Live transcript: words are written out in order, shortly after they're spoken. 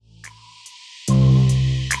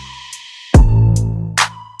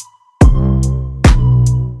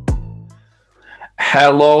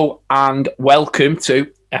Hello and welcome to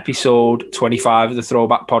episode 25 of the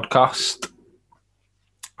Throwback Podcast.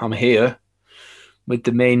 I'm here with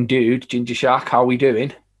the main dude, Ginger Shark. How are we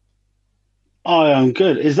doing? I am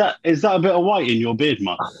good. Is that a bit of white in your beard,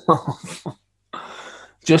 Matt?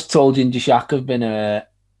 Just told Ginger Shark I've been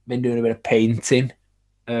doing a bit of painting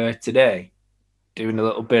today, doing a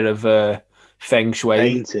little bit of feng shui.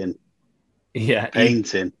 Painting. Yeah,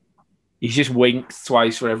 Painting. he's just winked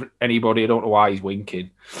twice for anybody. I don't know why he's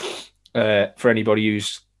winking. For anybody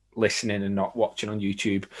who's listening and not watching on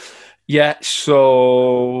YouTube. Yeah,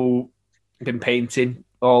 so I've been painting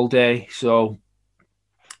all day. So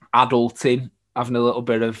adulting,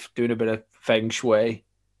 doing a bit of feng shui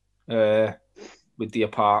with the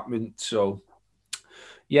apartment. So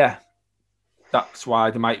yeah, that's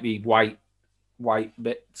why there might be white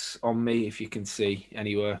bits on me if you can see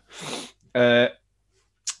anywhere.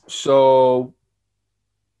 So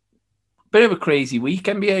bit of a crazy week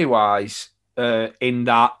NBA wise, in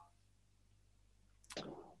that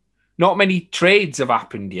not many trades have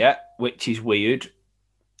happened yet, which is weird.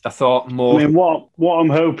 I thought more. I mean, what I'm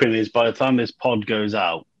hoping is by the time this pod goes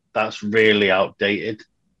out, that's really outdated.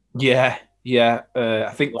 Yeah.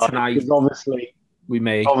 I think tonight obviously we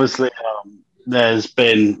may. There's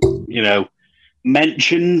been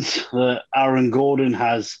mentions that Aaron Gordon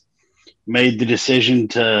has made the decision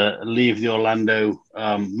to leave the Orlando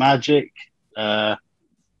Magic. Yeah,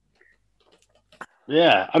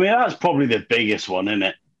 I mean that's probably the biggest one, isn't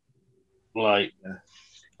it?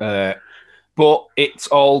 But it's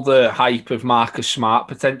all the hype of Marcus Smart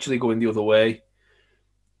potentially going the other way.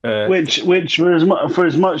 Which for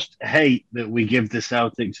as much hate that we give the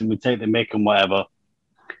Celtics and we take the mick and whatever,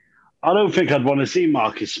 I don't think I'd want to see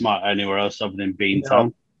Marcus Smart anywhere else other than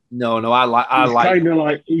Beantown. No, I like. Kind of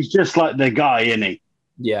like he's just like the guy, isn't he?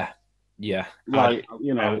 Yeah. He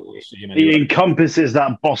encompasses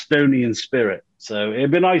that Bostonian spirit. So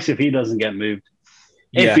it'd be nice if he doesn't get moved.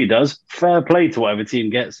 If he does, fair play to whatever team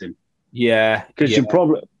gets him. Yeah, because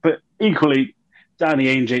but equally, Danny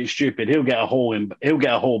Ainge ain't stupid. He'll get a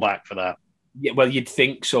haul back for that. Yeah, well, you'd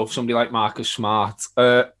think so. Somebody like Marcus Smart.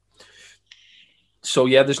 So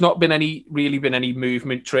yeah, there's not been any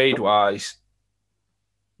movement trade wise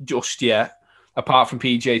just yet, apart from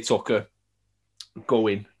PJ Tucker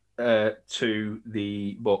going to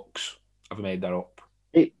the Bucks. I've made that up.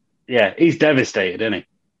 He's devastated, isn't he?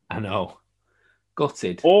 I know.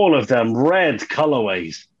 Gutted. All of them red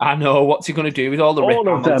colorways. I know. What's he going to do with all the all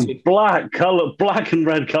of them black and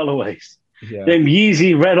red colorways? Yeah. Them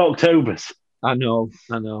Yeezy Red Octobers. I know.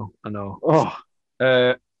 Oh.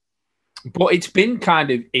 But it's been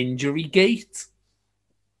kind of injury gate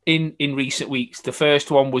in recent weeks. The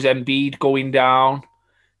first one was Embiid going down.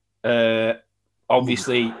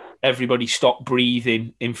 Obviously, everybody stopped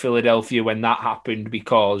breathing in Philadelphia when that happened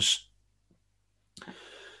because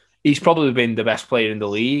he's probably been the best player in the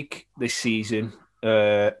league this season,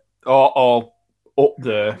 or up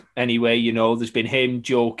there anyway. There's been him,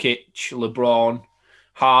 Jokic, LeBron,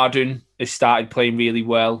 Harden has started playing really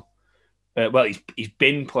well. He's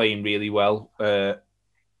been playing really well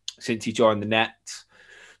since he joined the Nets.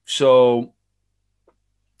 So,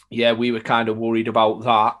 yeah, we were kind of worried about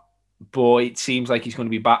that, but it seems like he's going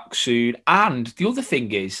to be back soon. And the other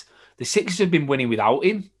thing is, the Sixers have been winning without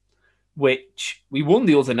him, which we won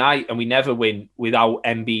the other night, and we never win without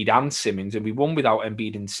Embiid and Simmons, and we won without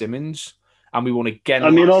Embiid and Simmons, and we won again. I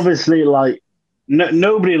mean, obviously,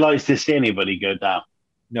 nobody likes to see anybody go down.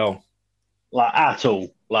 No. At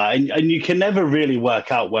all. And you can never really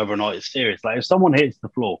work out whether or not it's serious. If someone hits the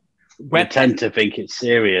floor, we tend to think it's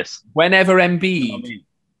serious. Whenever Embiid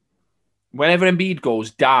goes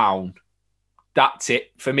down, that's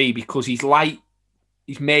it for me, because he's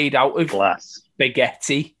made out of glass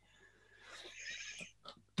spaghetti,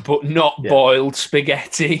 but not boiled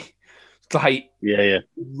spaghetti. It's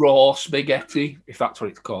raw spaghetti, if that's what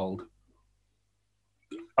it's called.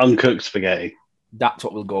 Uncooked spaghetti. That's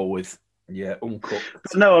what we'll go with. Yeah,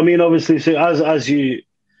 uncooked. No, I mean, obviously, so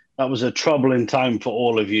that was a troubling time for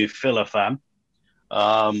all of you, Phila fam.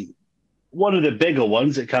 One of the bigger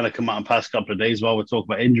ones that kind of come out in the past couple of days while we're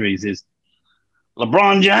talking about injuries is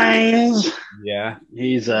LeBron James. Yeah.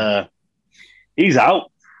 He's out.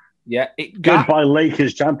 Yeah. Goodbye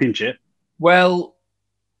Lakers championship. Well,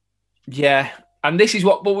 yeah. And this is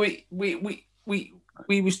what, but we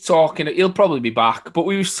was talking, he'll probably be back, but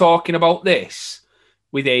we was talking about this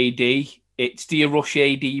with AD. It's, do you rush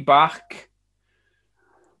AD back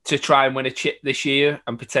to try and win a chip this year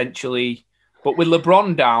and potentially, but with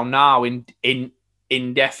LeBron down now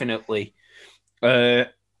indefinitely,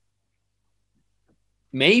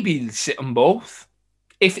 maybe sit them both.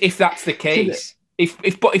 If that's the case,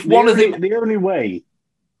 If one of them, the only way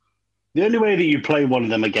that you play one of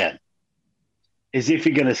them again is if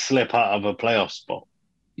you're going to slip out of a playoff spot,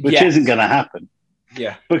 which isn't going to happen.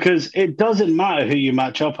 Yeah, because it doesn't matter who you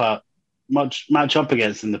match up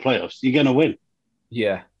against in the playoffs, you're going to win.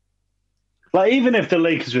 Yeah, like even if the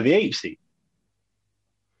Lakers were the 8th seed.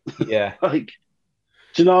 Yeah, like,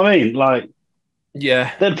 do you know what I mean? Like,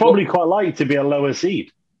 yeah, they'd probably quite like to be a lower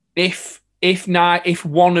seed. If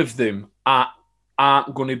one of them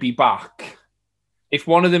aren't going to be back, if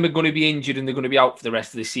one of them are going to be injured and they're going to be out for the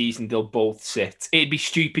rest of the season, they'll both sit. It'd be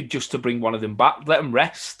stupid just to bring one of them back. Let them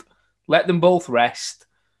rest. Let them both rest.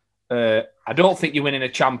 I don't think you're winning a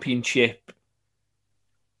championship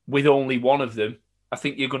with only one of them. I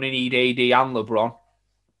think you're going to need AD and LeBron.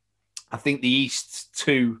 I think the East's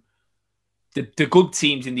the good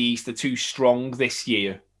teams in the East are too strong this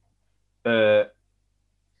year.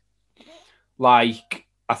 Like,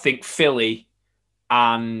 I think Philly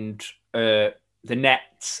and the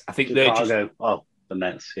Nets, I think Chicago. they're just... Oh, the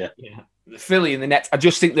Nets, yeah. Philly and the Nets, I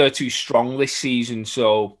just think they're too strong this season.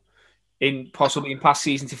 So, possibly in past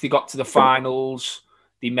seasons, if they got to the finals,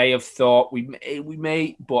 they may have thought we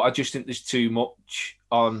may, but I just think there's too much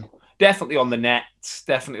on. Definitely on the Nets,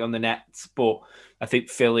 but I think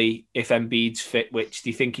Philly, if Embiid's fit, which do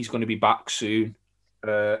you think he's going to be back soon?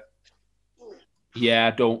 Yeah,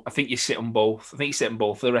 I don't. I think you sit on both. I think you sit on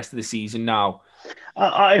both for the rest of the season now.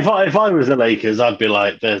 If I was the Lakers, I'd be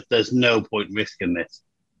like, there's no point risking this.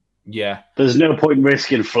 Yeah. There's no point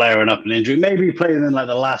risking flaring up an injury. Maybe playing in like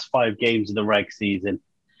the last 5 games of the reg season.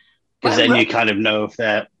 Because then you kind of know if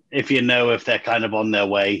they're kind of on their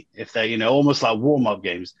way, if they're, almost like warm-up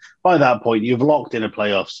games. By that point, you've locked in a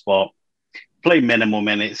playoff spot, play minimal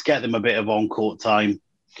minutes, get them a bit of on-court time,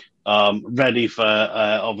 ready for,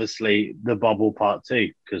 obviously, the bubble part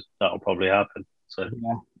 2, because that'll probably happen. So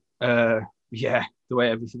yeah, the way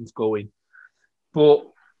everything's going. But,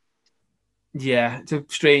 yeah, it's a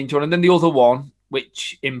strange one. And then the other one,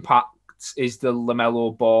 which impacts, is the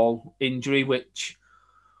LaMelo Ball injury, which...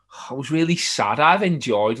 I was really sad. I've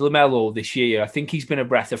enjoyed LaMelo this year. I think he's been a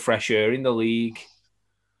breath of fresh air in the league.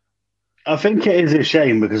 I think it is a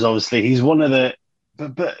shame because obviously he's one of the...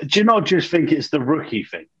 But do you not just think it's the rookie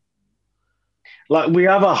thing? Like, we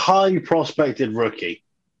have a high prospected rookie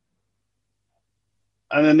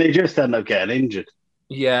and then they just end up getting injured.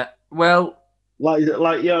 Yeah, well... Like you know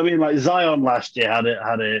what I mean? Like Zion last year had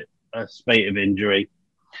a spate of injury.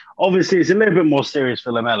 Obviously, it's a little bit more serious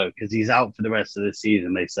for LaMelo because he's out for the rest of the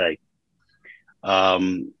season, they say. I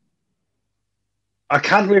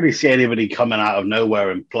can't really see anybody coming out of nowhere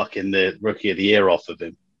and plucking the Rookie of the Year off of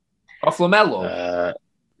him. Off LaMelo?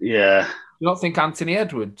 Yeah. You don't think Anthony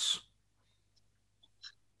Edwards?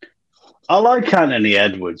 I like Anthony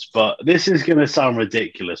Edwards, but this is going to sound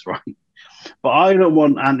ridiculous, right? But I don't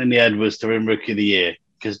want Anthony Edwards to win Rookie of the Year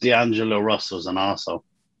because D'Angelo Russell's an arsehole.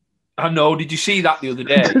 I know. Did you see that the other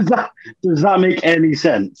day? Does that make any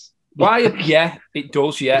sense? Why? Yeah, it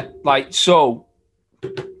does. Yeah, like so.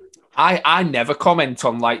 I never comment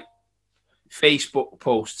on like Facebook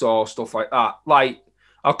posts or stuff like that. Like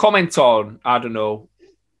I'll comment on I don't know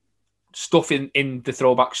stuff in the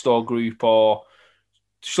Throwback Store group or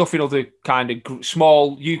stuff in other kind of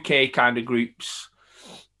small UK kind of groups.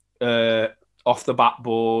 Off the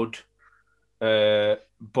backboard,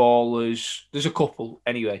 ballers. There's a couple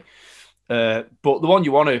anyway. But the one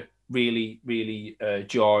you want to really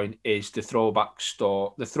join is the Throwback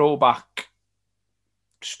Store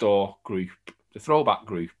group, the Throwback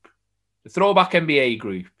NBA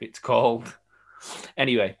group. It's called.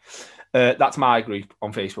 Anyway, that's my group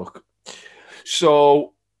on Facebook.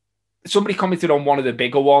 So somebody commented on one of the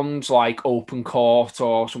bigger ones, like Open Court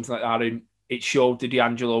or something like that, and it showed the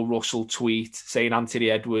D'Angelo Russell tweet saying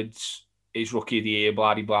Anthony Edwards is Rookie of the Year,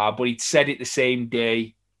 blah, blah, blah. But he'd said it the same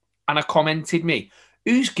day. And I commented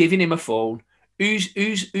who's giving him a phone?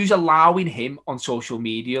 Who's allowing him on social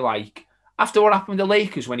media? Like, after what happened with the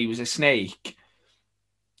Lakers when he was a snake.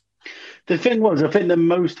 The thing was, I think the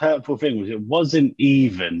most hurtful thing was it wasn't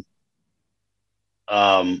even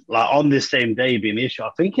like on this same day being the issue.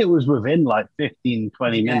 I think it was within like 15,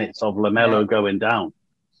 20 minutes of LaMelo going down.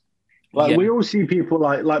 Like we all see people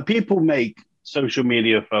like people make social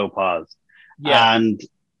media faux pas. Yeah. And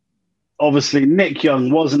obviously Nick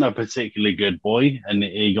Young wasn't a particularly good boy and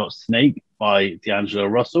he got snaked by D'Angelo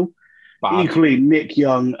Russell. Equally, Nick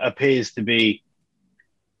Young appears to be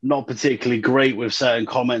not particularly great with certain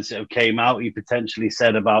comments that have came out. He potentially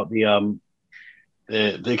said about the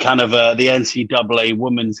kind of the NCAA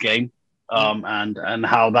women's game and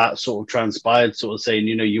how that sort of transpired, sort of saying,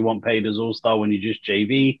 you want paid as all-star when you just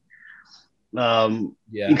JV.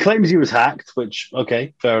 He claims he was hacked, which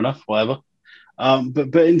okay, fair enough, whatever.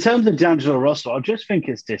 But in terms of D'Angelo Russell, I just think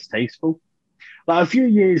it's distasteful. Like a few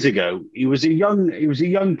years ago, he was a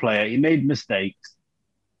young player. He made mistakes,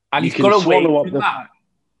 and he's got to wait for that.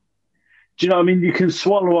 Do you know what I mean? You can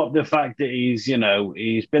swallow up the fact that he's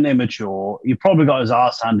been immature. He probably got his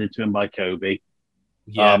ass handed to him by Kobe,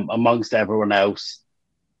 amongst everyone else.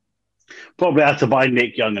 Probably had to buy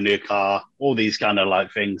Nick Young a new car, all these kind of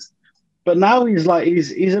like things. But now he's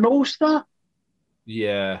an all-star.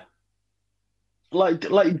 Yeah. Like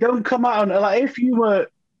don't come out and like if you were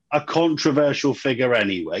a controversial figure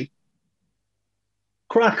anyway,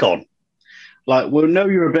 crack on. Like we know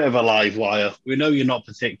you're a bit of a live wire. We know you're not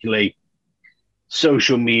particularly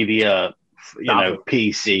social media,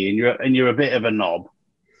 PC, and you're a bit of a knob.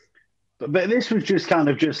 But this was just kind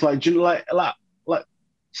of just like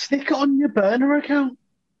stick it on your burner account.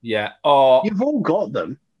 Yeah. Or you've all got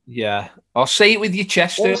them. Yeah. Or say it with your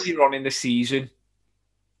chest earlier on in the season.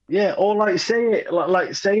 Yeah, or like say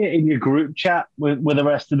it in your group chat with the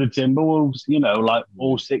rest of the Timberwolves, like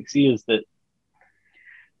all 6 years that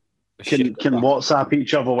can WhatsApp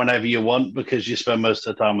each other whenever you want because you spend most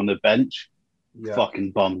of the time on the bench. Yeah.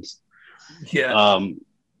 Fucking bums. Yeah.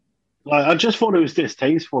 I just thought it was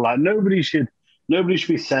distasteful. Like nobody should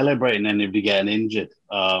be celebrating anybody getting injured.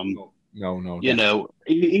 No.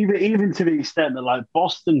 Even to the extent that like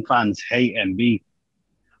Boston fans hate Embiid.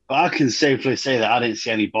 But I can safely say that I didn't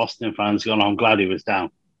see any Boston fans going, I'm glad he was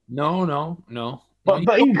down. No.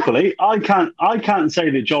 But equally, I can't say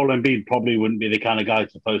that Joel Embiid probably wouldn't be the kind of guy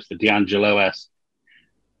to post a D'Angelo-esque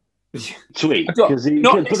tweet. But that's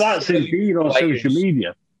Embiid on social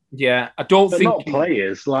media. Yeah, I don't think not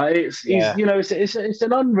players. Like it's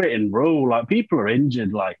an unwritten rule. Like people are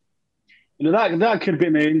injured. Like that could be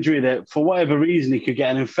an injury that for whatever reason he could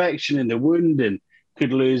get an infection in the wound and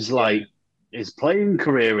could lose his playing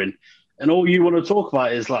career, and all you want to talk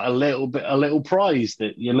about is like a little prize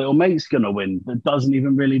that your little mate's going to win that doesn't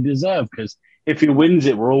even really deserve, because if he wins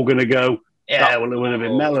it, we're all going to go, it would have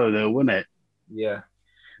been mellow though, wouldn't it? Yeah.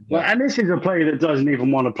 Well, and this is a player that doesn't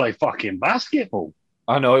even want to play fucking basketball.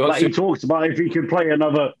 I know. He talks about if he could play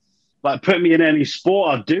another, like put me in any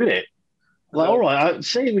sport, I'd do it. Like, all right,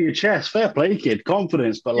 say it with your chest, fair play, kid,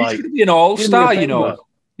 confidence, but like, he's going to be an all-star,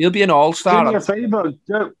 He'll be an all-star. Do me a favor,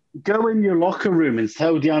 go in your locker room and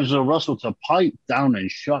tell D'Angelo Russell to pipe down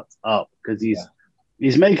and shut up, because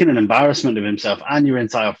he's making an embarrassment of himself and your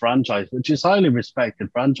entire franchise, which is highly respected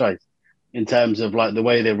franchise in terms of like the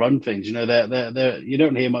way they run things. They're you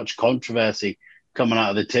don't hear much controversy coming out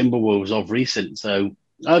of the Timberwolves of recent, so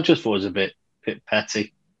I just thought it was a bit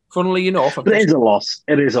petty. Funnily enough, but it is a loss.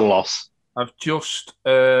 It is a loss. I've just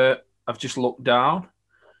looked down,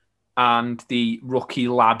 and the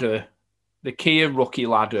Kia rookie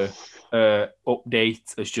ladder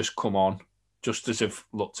update has just come on, just as I've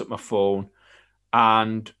looked at my phone.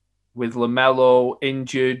 And with LaMelo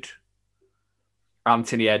injured,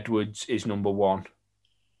 Anthony Edwards is number one,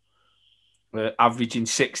 averaging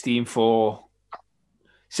 16.7,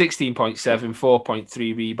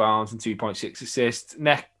 4.3 rebounds and 2.6 assists.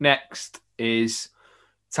 Next is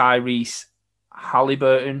Tyrese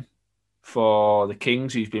Halliburton for the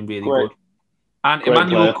Kings, who's been really good. And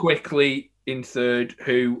Emmanuel Quickley in third,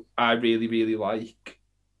 who I really, really like.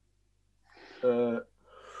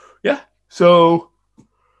 So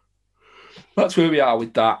that's where we are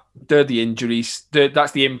with that. They're the injuries.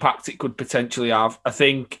 That's the impact it could potentially have. I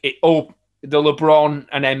think the LeBron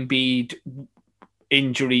and Embiid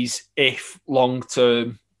injuries, if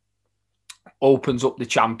long-term, opens up the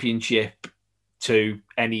championship to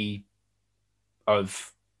any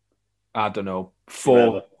of, I don't know,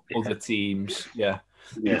 four other teams. Yeah.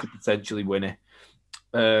 You could potentially win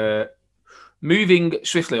it. Moving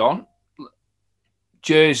swiftly on,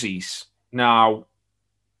 jerseys. Now,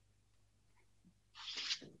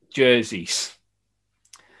 jerseys.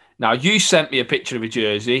 Now, you sent me a picture of a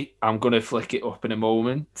jersey. I'm going to flick it up in a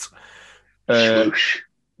moment.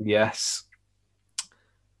 Yes.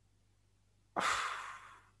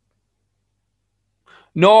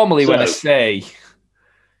 Normally, when I say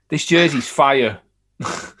this jersey's fire,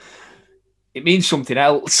 it means something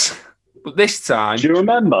else. But this time... Do you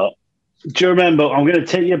remember? I'm going to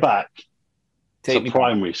take you back to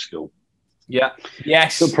primary school. Yeah.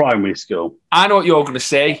 Yes. To primary school. I know what you're going to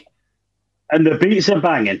say. And the beats are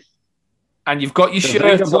banging. And you've got your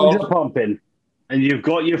shirt on. Pumping, and you've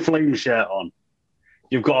got your flame shirt on.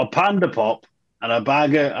 You've got a Panda Pop and a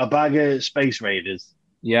bag of Space Raiders.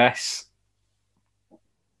 Yes.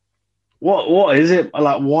 What is it?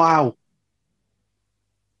 Like, wow.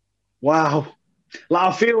 Like,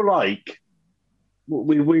 I feel like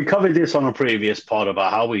we covered this on a previous pod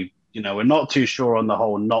about how we're not too sure on the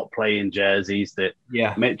whole not playing jerseys that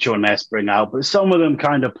Mitchell and Ness bring out, but some of them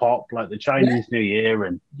kind of pop, like the Chinese New Year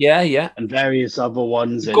and various other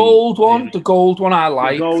ones. The gold one I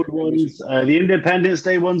like. The gold ones, the Independence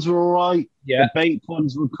Day ones were all right. Yeah. The baked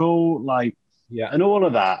ones were cool, and all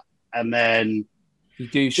of that. And then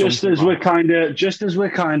just as we're kind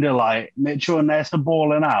of like Mitchell and Ness are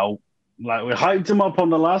balling out, like we hyped them up on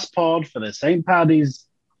the last pod for the St. Paddy's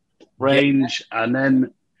range, and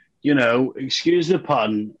then, excuse the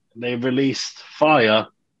pun, they released fire,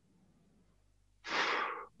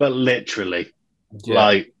 but literally,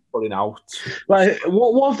 pulling out. Like,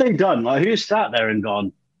 what have they done? Like, who sat there and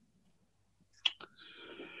gone,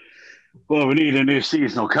 well, we need a new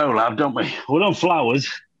seasonal collab, don't we? We're done flowers.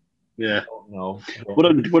 Yeah. No.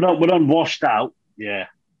 We're done washed out. Yeah.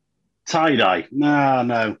 Tie-dye.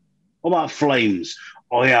 No. What about flames?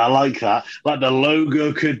 Oh, yeah, I like that. Like, the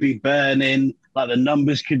logo could be burning. Like, the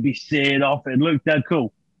numbers could be seared off. It looked dead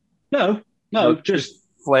cool. No, just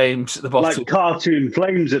flames at the bottom. Like cartoon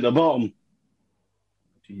flames at the bottom.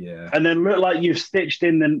 Yeah. And then look like you've stitched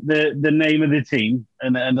in the name of the team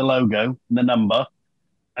and the logo and the number.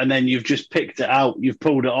 And then you've just picked it out. You've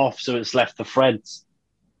pulled it off so it's left the threads.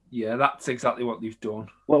 Yeah, that's exactly what they've done.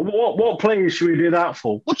 Well, what players should we do that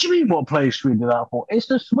for? What do you mean, what players should we do that for? It's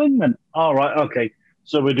the swingman. All right, okay.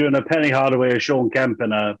 So we're doing a Penny Hardaway, a Sean Kemp,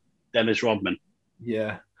 and a Dennis Rodman.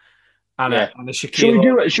 Yeah. And a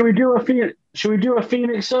Shaquille. Should we do a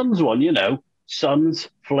Phoenix Suns one? Suns,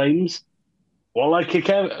 Flames. Like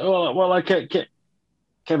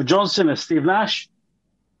Kevin Johnson and Steve Nash.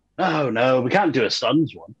 Oh no, we can't do a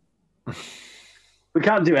Suns one. We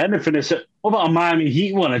can't do anything. What about a Miami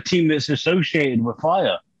Heat one? A team that's associated with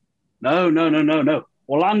fire? No.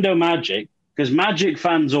 Orlando Magic, because Magic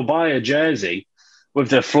fans will buy a jersey with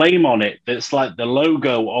the flame on it that's like the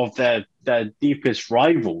logo of their deepest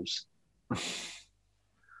rivals.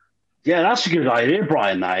 Yeah, that's a good idea,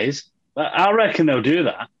 Brian, that is. I reckon they'll do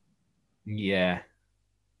that. Yeah.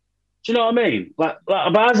 Do you know what I mean? But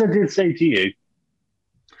as I did say to you,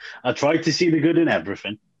 I tried to see the good in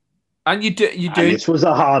everything. And you do. And this was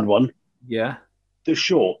a hard one. Yeah. The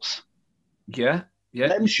shorts. Yeah.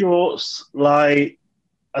 Them shorts, like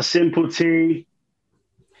a simple tee.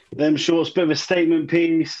 Them shorts, bit of a statement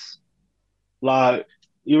piece. Like,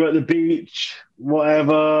 you're at the beach,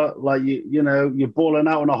 whatever. Like, you're balling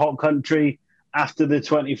out in a hot country after the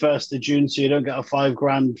 21st of June, so you don't get a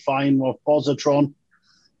 $5,000 fine or positron.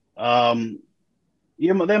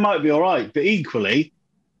 They might be all right, but equally,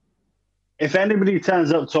 if anybody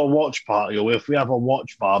turns up to a watch party or if we have a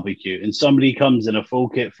watch barbecue and somebody comes in a full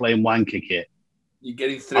kit flame wanker kit, you're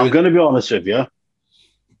getting through. I'm going to be honest with you.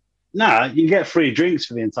 Nah, you get free drinks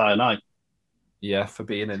for the entire night. Yeah, for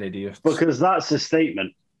being an idiot. Because that's a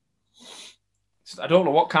statement. I don't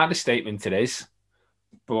know what kind of statement it is,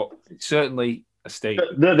 but it's certainly a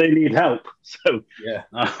statement. That they need help. So yeah.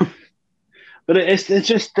 But I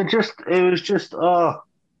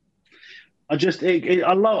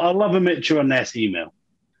love a Mitchell and Ness email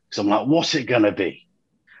because I'm like, what's it gonna be?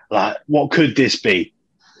 Like, what could this be?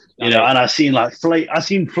 And I seen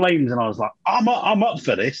flames, and I was like, I'm up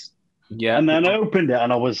for this. Yeah. And then I opened it,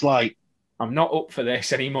 and I was like, I'm not up for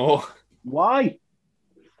this anymore. Why?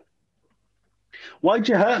 Why'd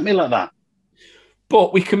you hurt me like that?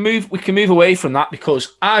 But we can move away from that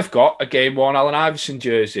because I've got a Game 1 Allen Iverson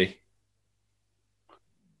jersey.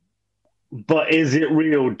 But is it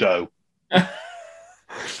real, though?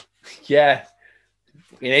 Yeah,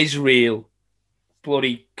 it is real.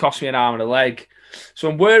 Bloody cost me an arm and a leg. So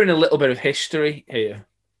I'm wearing a little bit of history here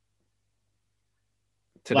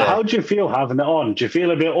today. Well, how do you feel having it on? Do you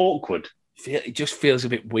feel a bit awkward? It just feels a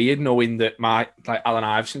bit weird knowing that Allen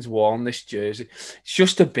Iverson's worn this jersey. It's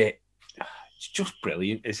just a bit. It's just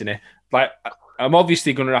brilliant, isn't it? Like, I'm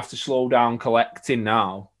obviously going to have to slow down collecting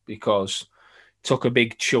now because it took a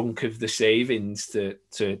big chunk of the savings to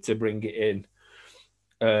bring it in.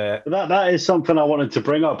 That is something I wanted to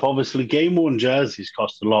bring up. Obviously, game-worn jerseys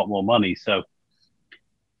cost a lot more money. So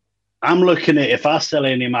I'm looking at, if I sell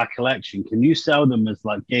any of my collection, can you sell them as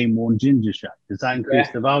like game-worn Ginger Shack? Does that increase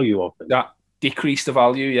the value of them? That decrease the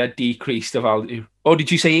value, decrease the value. Oh,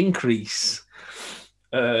 did you say increase?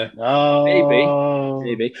 Maybe.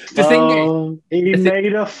 He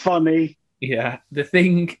made a funny. Yeah, the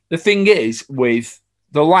thing is with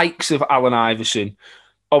the likes of Allen Iverson,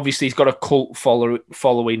 obviously he's got a cult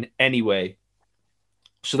following anyway,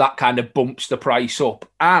 so that kind of bumps the price up.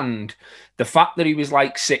 And the fact that he was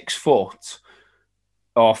like 6 foot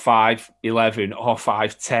or 5'11" or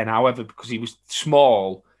 5'10", however, because he was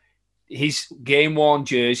small, his game worn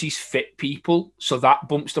jerseys fit people, so that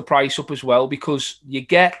bumps the price up as well, because you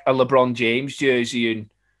get a LeBron James jersey and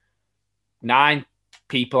 9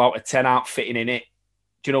 people out of 10 aren't fitting in it.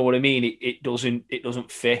 Do you know what I mean? It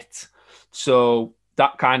doesn't fit. So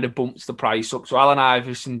that kind of bumps the price up. So Allen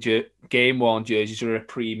Iverson game worn jerseys are a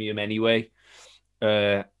premium anyway.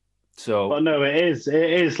 But no, it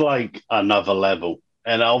is like another level.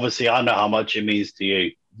 And obviously I know how much it means to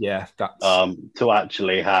you. Yeah, that's to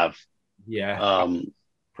actually have. Yeah.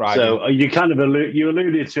 So you kind of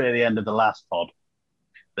alluded to it at the end of the last pod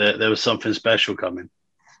that there was something special coming.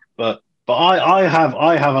 But I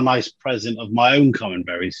have a nice present of my own coming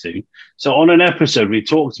very soon. So on an episode we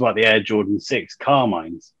talked about the Air Jordan 6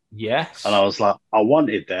 Carmines. Yes. And I was like, I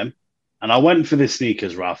wanted them. And I went for the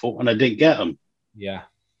sneakers raffle and I didn't get them. Yeah.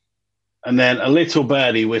 And then a little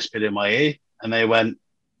birdie whispered in my ear and they went,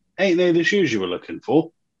 "Ain't they the shoes you were looking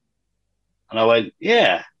for?" And I went,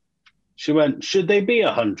 "Yeah." She went, "Should they be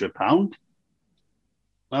 £100?" And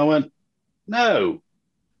I went, "No."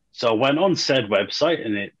 So I went on said website,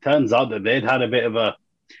 and it turns out that they'd had a bit of a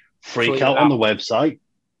freak out on the website.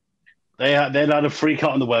 They'd had a freak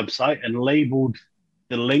out on the website and labeled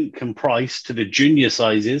the link and price to the junior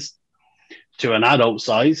sizes to an adult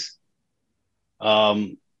size,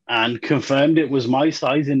 and confirmed it was my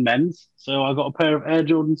size in men's. So I got a pair of Air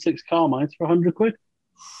Jordan 6 Carmines for £100.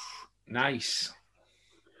 Nice.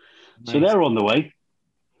 So they're on the way.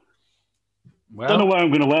 Well, don't know where I'm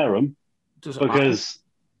going to wear them because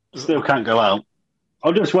still can't go out.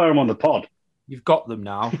 I'll just wear them on the pod. You've got them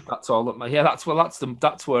now. That's all. Yeah, that's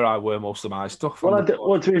where I wear most of my stuff. Well,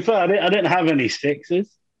 to be fair, I didn't have any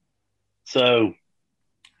sixes, so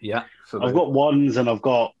yeah. So I've got ones, and I've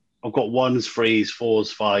got ones, threes,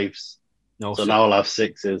 fours, fives. No, so now I'll have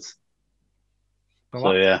sixes. Well,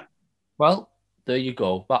 so yeah. Well, there you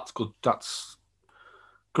go. That's good. That's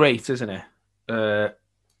great, isn't it? A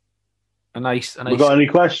nice. We got any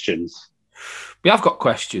questions? We have got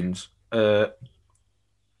questions.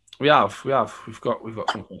 We have. We've got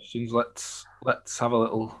some questions. Let's have a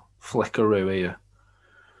little flickaroo here.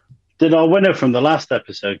 Did our winner from the last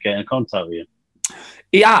episode get in contact with you?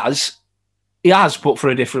 He has, but for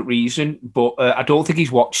a different reason. But I don't think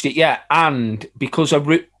he's watched it yet. And because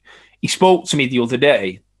he spoke to me the other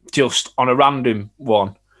day, just on a random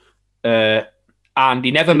one, and he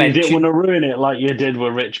never mentioned. You didn't want to ruin it like you did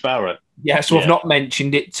with Rich Barrett. Yeah, so I've not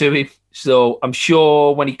mentioned it to him. So I'm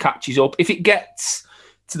sure when he catches up, if it gets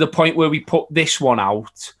to the point where we put this one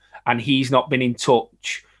out and he's not been in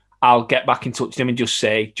touch, I'll get back in touch with him and just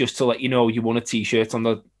say, just to let you know, you won a T-shirt on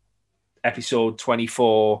the episode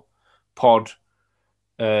 24 pod.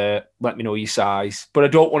 Let me know your size. But I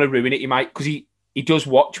don't want to ruin it. He might, because he does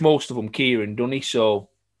watch most of them, Kieran, doesn't he? So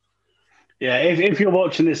yeah, if you're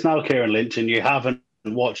watching this now, Kieran Lynch, and you haven't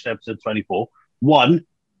watched episode 24, 1,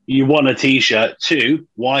 you won a T-shirt. 2,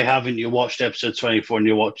 why haven't you watched episode 24 and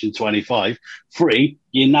you're watching 25? 3,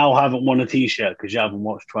 you now haven't won a T-shirt because you haven't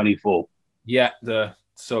watched 24. Yeah,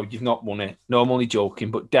 so you've not won it. No, I'm only joking,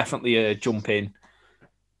 but definitely jump in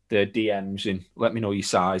the DMs and let me know your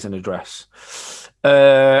size and address.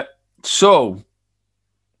 So,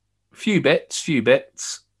 few bits.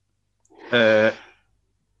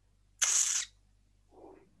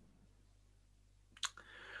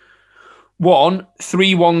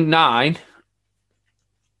 1319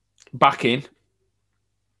 back in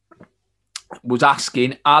was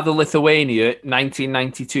asking, are the Lithuania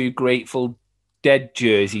 1992 Grateful Dead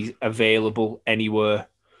jerseys available anywhere?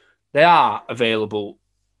 They are available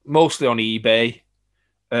mostly on eBay.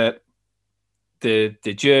 The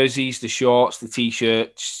jerseys, the shorts, the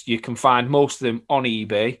T-shirts, you can find most of them on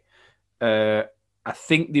eBay. I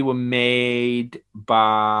think they were made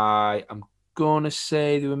by, I'm going to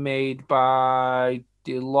say they were made by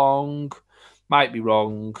DeLong. Might be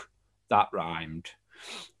wrong. That rhymed.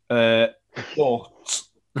 But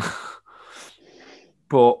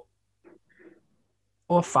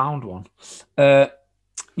I found one.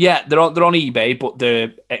 Yeah, they're on eBay, but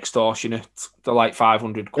they're extortionate. They're like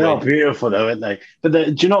 500 quid. They are beautiful, though, aren't they? But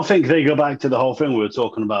do you not think they go back to the whole thing we were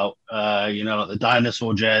talking about? Like the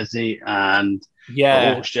dinosaur jersey and the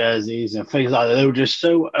Hawks jerseys and things like that. They were just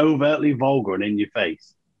so overtly vulgar and in your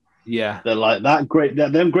face. Yeah, they're like that great.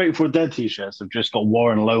 Them Grateful Dead T-shirts have just got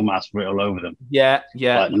Warren Lomas written all over them. Yeah.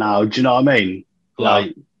 Like now, do you know what I mean?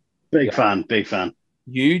 Like, big fan.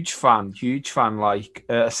 Huge fan. Like,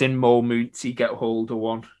 I seen Mo Mootsie get hold of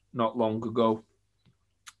one not long ago.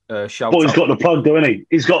 He's got the plug, though, isn't he?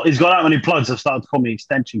 He's got that many plugs. I've started to call me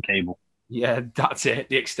extension cable. Yeah, that's it.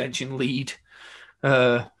 The extension lead.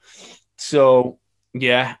 So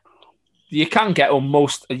yeah, You can get them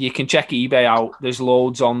most. You can check eBay out. There's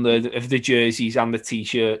loads on of the jerseys and the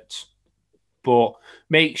t-shirts, but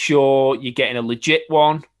make sure you're getting a legit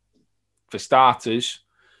one for starters,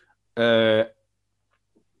 and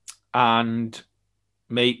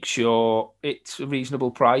make sure it's a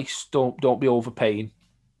reasonable price. Don't be overpaying.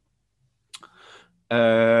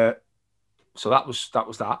 So that was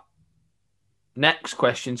that. Next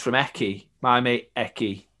question's from Eki, my mate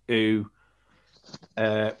Eki, who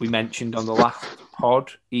we mentioned on the last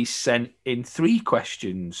pod. He's sent in 3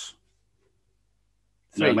 questions.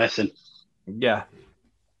 3. No messing. Yeah.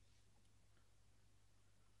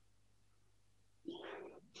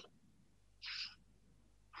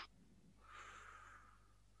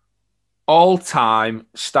 All-time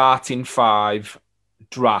starting 5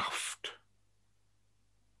 draft.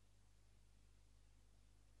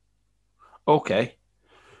 Okay.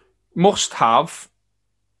 Must have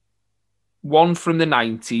one from the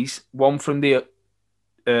 90s, one from the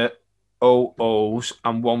 00s,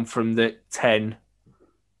 and one from the 10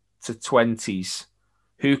 to 20s.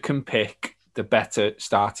 Who can pick the better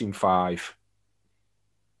starting 5?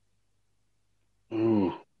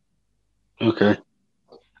 Ooh. Okay.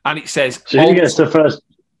 And it says so who gets the first?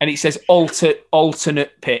 And it says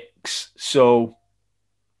alternate picks. So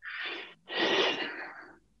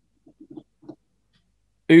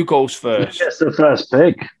who goes first? Who gets the first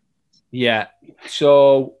pick? Yeah.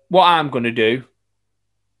 So what I'm going to do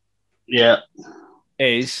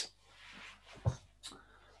is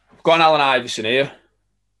I've got an Allen Iverson here.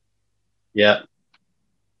 Yeah.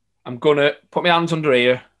 I'm going to put my hands under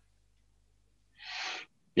here.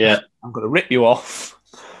 Yeah. I'm going to rip you off.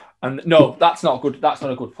 And no, that's not good. That's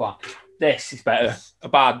not a good plan. This is better. A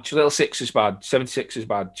badge, a little Sixers badge, 76ers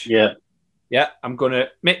badge. Yeah. Yeah, I'm going to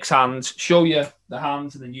mix hands, show you the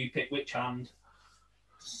hands, and then you pick which hand.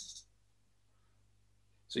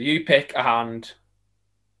 So you pick a hand.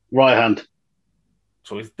 Right hand.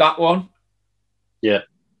 So is that one? Yeah.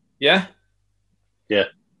 Yeah? Yeah.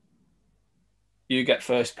 You get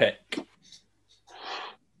first pick.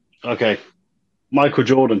 Okay. Michael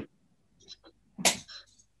Jordan.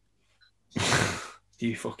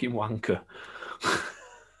 You fucking wanker.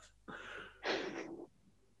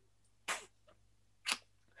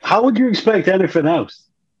 How would you expect anything else?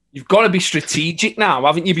 You've got to be strategic now,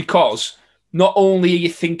 haven't you? Because not only are you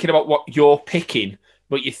thinking about what you're picking,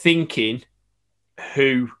 but you're thinking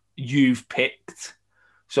who you've picked.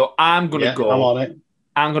 So I'm going to go. I'm on it.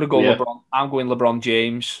 I'm going to go LeBron. I'm going LeBron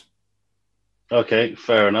James. Okay,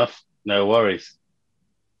 fair enough. No worries.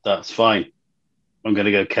 That's fine. I'm going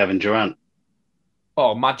to go Kevin Durant.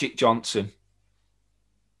 Oh, Magic Johnson.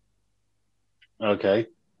 Okay.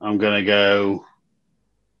 I'm going to go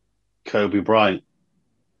Kobe Bryant.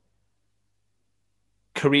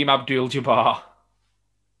 Kareem Abdul-Jabbar.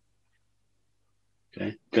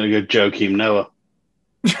 Okay. Going to go Joakim Noah.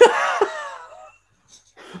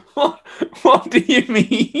 What do you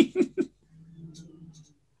mean?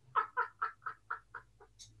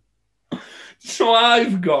 So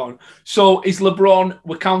I've gone. So is LeBron,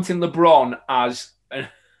 we're counting LeBron as...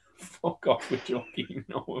 fuck off with Joakim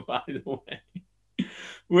Noah, by the way.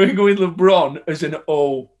 We're going LeBron as an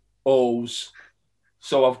O's.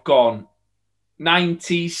 So I've gone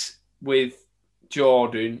 90s with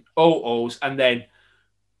Jordan, O's, and then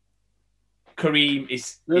Kareem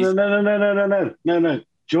is... No.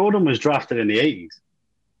 Jordan was drafted in the 80s.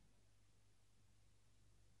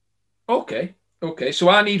 Okay. So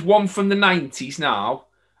I need one from the 90s now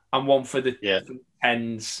and one for the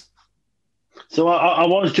 10s. So I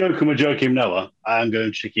was joking with Joakim Noah. I am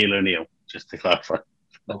going Shaquille O'Neal, just to clarify.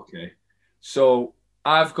 Okay. So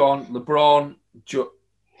I've gone LeBron.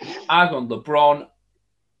 I've gone LeBron.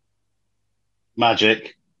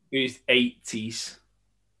 Magic. Who's 80s.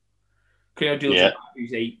 Kareem Abdul-Jabbar,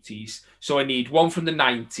 who's 80s. So I need one from the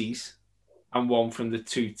 90s and one from the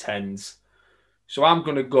 2010s. So I'm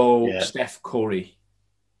going to go Steph Curry.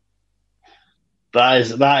 That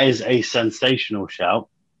is a sensational shout.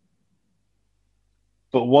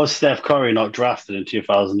 But was Steph Curry not drafted in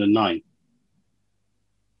 2009?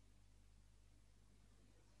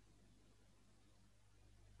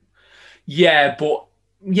 Yeah, but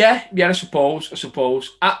I suppose.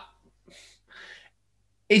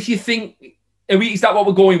 If you think, is that what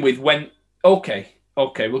we're going with? Okay,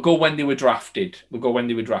 we'll go when they were drafted.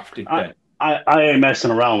 Then. I ain't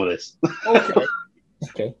messing around with this.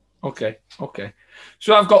 Okay.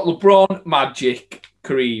 So I've got LeBron, Magic,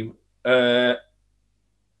 Kareem.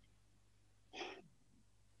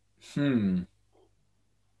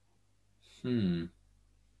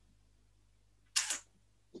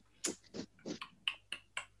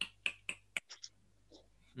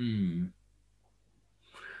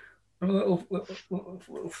 Have a little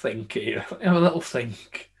think here. Have a little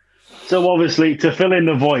think. So obviously, to fill in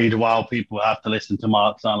the void while people have to listen to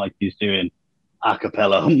Mark sound like he's doing a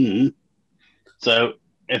cappella. So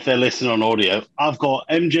if they're listening on audio, I've got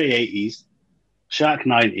MJ 80s, Shaq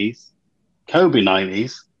 90s, Kobe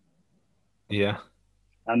 90s, Yeah.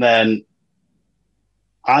 and then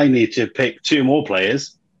I need to pick two more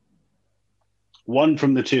players, one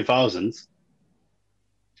from the 2000s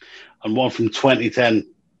and one from 2010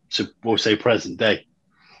 to, we'll say, present day.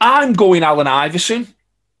 I'm going Allen Iverson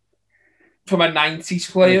for my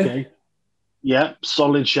 90s player. Okay. Yeah,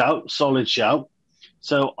 solid shout, solid shout.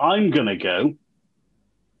 So I'm gonna go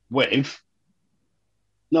with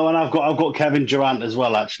no, and I've got Kevin Durant as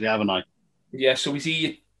well, actually, haven't I? Yeah, so is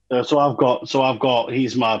he? So I've got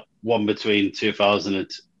he's my one between 2000 and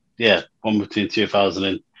one between 2000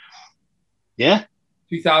 and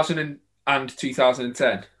 2000 and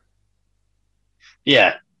 2010.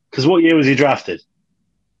 Yeah, because what year was he drafted?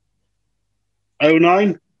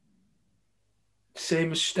 09?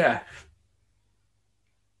 Same as Steph.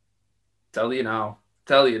 Tell you now.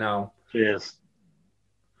 Tell you now. Cheers.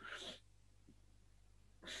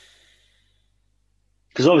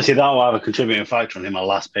 Because obviously that will have a contributing factor on who my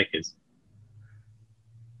last pick is.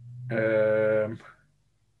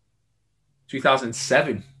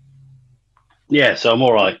 2007. Yeah, so I'm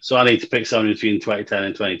all right. So I need to pick someone between 2010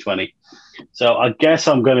 and 2020. So I guess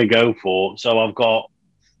I'm going to go for. So I've got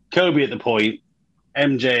Kobe at the point,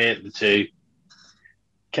 MJ at the 2,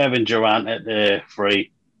 Kevin Durant at the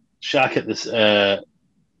 3, Shaq at the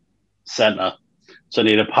center. So I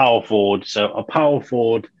need a power forward. So a power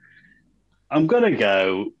forward. I'm going to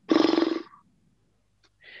go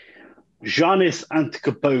Giannis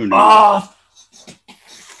Antetokounmpo. Oh,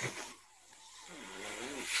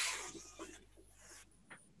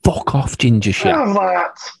 fuck off, Ginger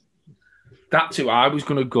Shaq. That's who I was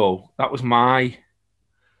going to go. That was my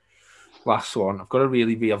last one. I've got to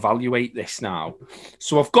really reevaluate this now.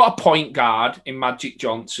 So I've got a point guard in Magic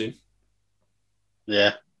Johnson.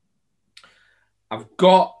 Yeah. I've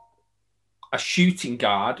got a shooting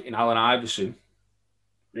guard in Allen Iverson.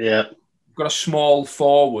 Yeah. I've got a small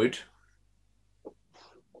forward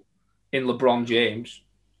in LeBron James.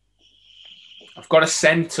 I've got a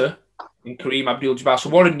centre in Kareem Abdul-Jabbar. So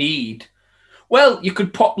what I need... Well, you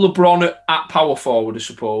could pop LeBron at power forward, I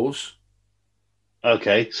suppose.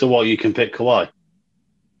 Okay, so what, you can pick Kawhi?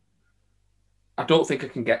 I don't think I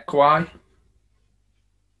can get Kawhi.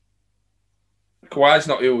 Kawhi's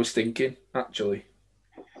not who I was thinking, actually.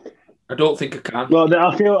 I don't think I can. Well,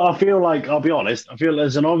 I feel like, I'll be honest, I feel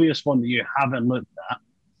there's an obvious one that you haven't looked at,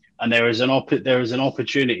 and there is an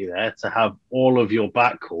opportunity there to have all of your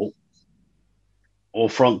backcourt or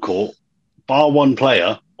front court, bar one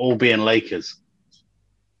player, all being Lakers.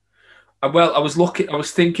 Well, I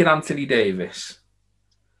was thinking Anthony Davis.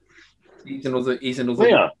 He's another.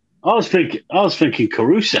 Yeah, I was thinking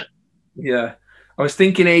Caruso. Yeah, I was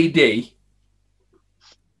thinking AD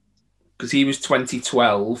because he was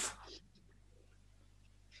 2012.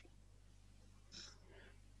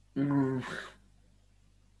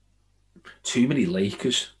 Too many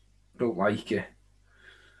Lakers. Don't like it.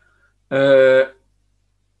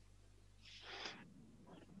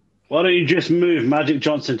 Why don't you just move Magic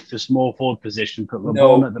Johnson to the small forward position, put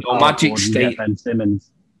LeBron at the power Magic forward, State. and get Ben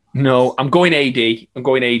Simmons? No, I'm going AD. I'm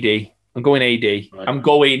going AD. Right. I'm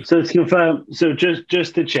going. So to confirm, so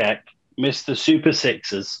just to check, Mr. Super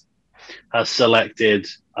Sixers has selected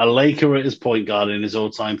a Laker at his point guard in his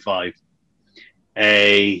all-time 5,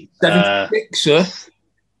 a 76er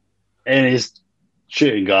in his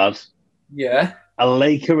shooting guard, yeah, a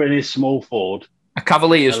Laker in his small forward, a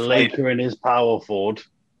Cavaliers a player, Laker in his power forward,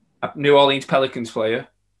 a New Orleans Pelicans player,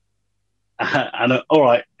 and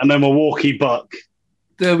a Milwaukee Buck.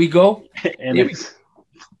 There we go.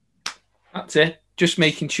 That's it. Just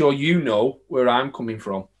making sure you know where I'm coming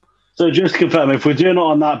from. So just to confirm, if we're doing it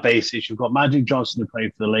on that basis, you've got Magic Johnson who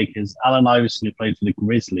played for the Lakers, Allen Iverson who played for the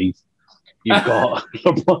Grizzlies. You've got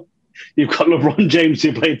LeBron James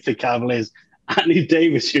who played for the Cavaliers, Anthony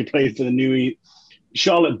Davis who played for the New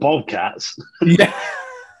Charlotte Bobcats. Yeah.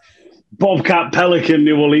 Bobcat Pelican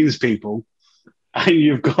New Orleans people. And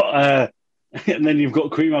you've got and then you've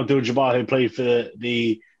got Kareem Abdul-Jabbar who played for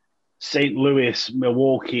the St. Louis,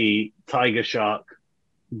 Milwaukee, Tiger Shark,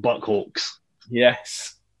 Buckhawks.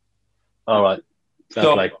 Yes. All right. Fair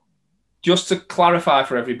play. Just to clarify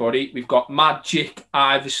for everybody, we've got Magic,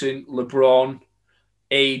 Iverson, LeBron,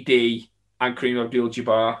 AD, and Kareem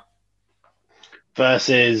Abdul-Jabbar.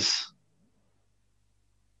 Versus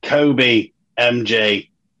Kobe, MJ,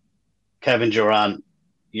 Kevin Durant,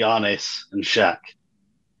 Giannis, and Shaq.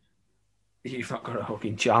 You've not got a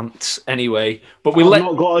fucking chance anyway. But I've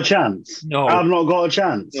not got a chance. No. I've not got a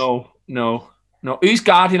chance. No. Who's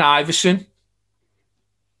guarding Iverson?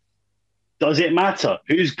 Does it matter?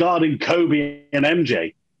 Who's guarding Kobe and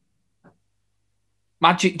MJ?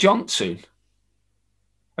 Magic Johnson.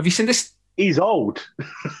 Have you seen this? He's old.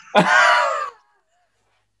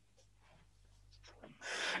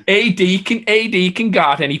 AD can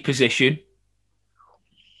guard any position.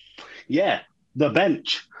 Yeah, the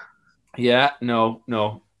bench. Yeah,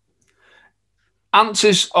 no.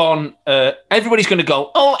 Answers on everybody's going to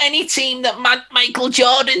go, oh, any team that Michael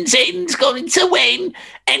Jordan's in is going to win.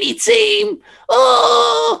 Any team.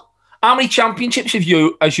 Oh, how many championships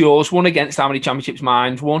has yours won against how many championships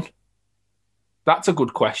mine's won? That's a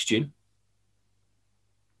good question.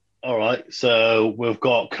 All right, so we've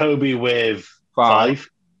got Kobe with 5.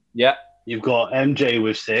 Yeah. You've got MJ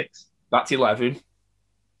with 6. That's 11.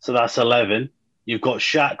 So that's 11. You've got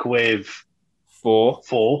Shaq with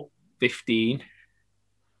 4. 15.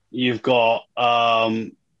 You've got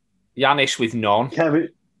Giannis with none.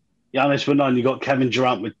 Giannis with 9. You've got Kevin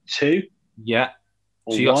Durant with 2. Yeah.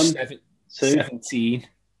 Or so you got 2. 17.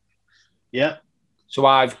 Yeah. So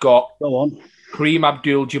I've got Go on. Kareem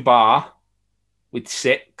Abdul-Jabbar with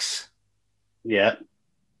 6. Yeah.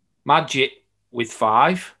 Magic with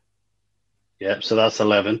 5. Yeah, so that's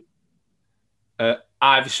 11.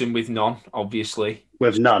 Iverson with none, obviously.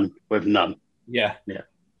 With none. Yeah. Yeah.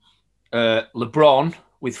 LeBron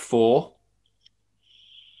with 4.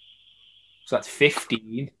 So that's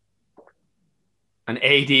 15. And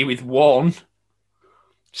AD with 1.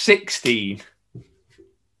 16.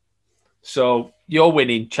 So you're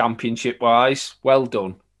winning championship-wise. Well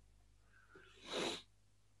done.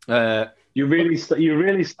 You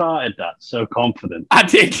really started that so confident. I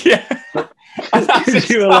did, yeah.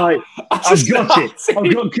 You were like, I've got it.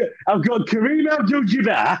 I've got Kareem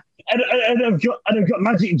Abdul-Jabbar, and I've got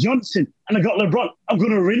Magic Johnson, and I've got LeBron. I'm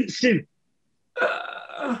going to rinse him.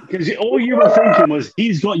 Because all you were thinking was,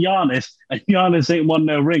 he's got Giannis, and Giannis ain't won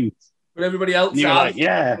no rings. But everybody else has like,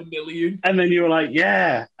 yeah. $1 million. And then you were like,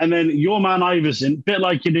 yeah. And then your man Iverson, bit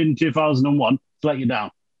like you did in 2001, let you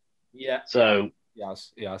down. Yeah. So.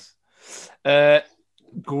 Yes.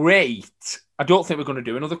 Great. I don't think we're going to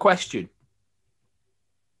do another question.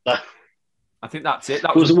 I think that's it.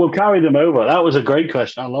 We'll carry them over. That was a great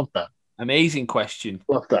question. I love that. Amazing question.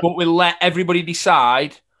 Love that. But we'll let everybody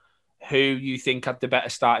decide who you think had the better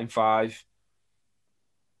starting 5.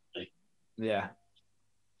 Yeah.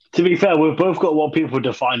 To be fair, we've both got what people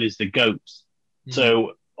define as the GOATs. Mm-hmm.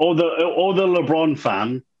 So all the LeBron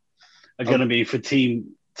fan are going to be for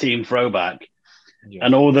team throwback. Yeah.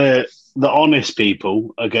 And all the honest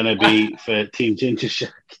people are going to be for Team Ginger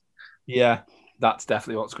Shack. Yeah, that's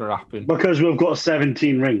definitely what's going to happen. Because we've got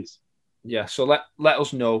 17 rings. Yeah, so let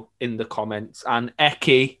us know in the comments. And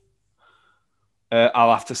Eki,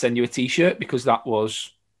 I'll have to send you a T-shirt because that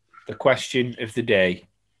was the question of the day.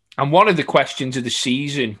 And one of the questions of the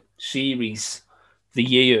series, the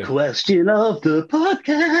year. Question of the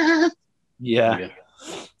podcast. Yeah.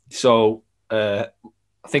 So,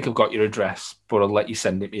 I think I've got your address, but I'll let you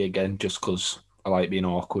send it me again just because I like being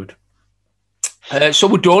awkward. So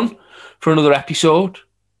we're done for another episode.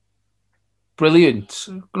 Brilliant.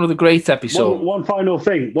 Another great episode. One final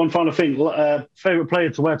thing. Favourite player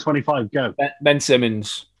to wear 25, go. Ben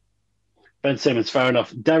Simmons. Ben Simmons, fair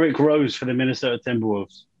enough. Derrick Rose for the Minnesota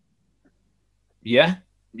Timberwolves. Yeah.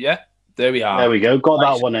 There we are. There we go. Got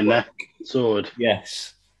nice. That one in there. Sword.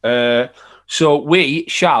 Yes. So we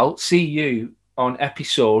shall see you on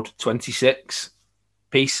episode 26.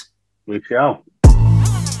 Peace. We shall.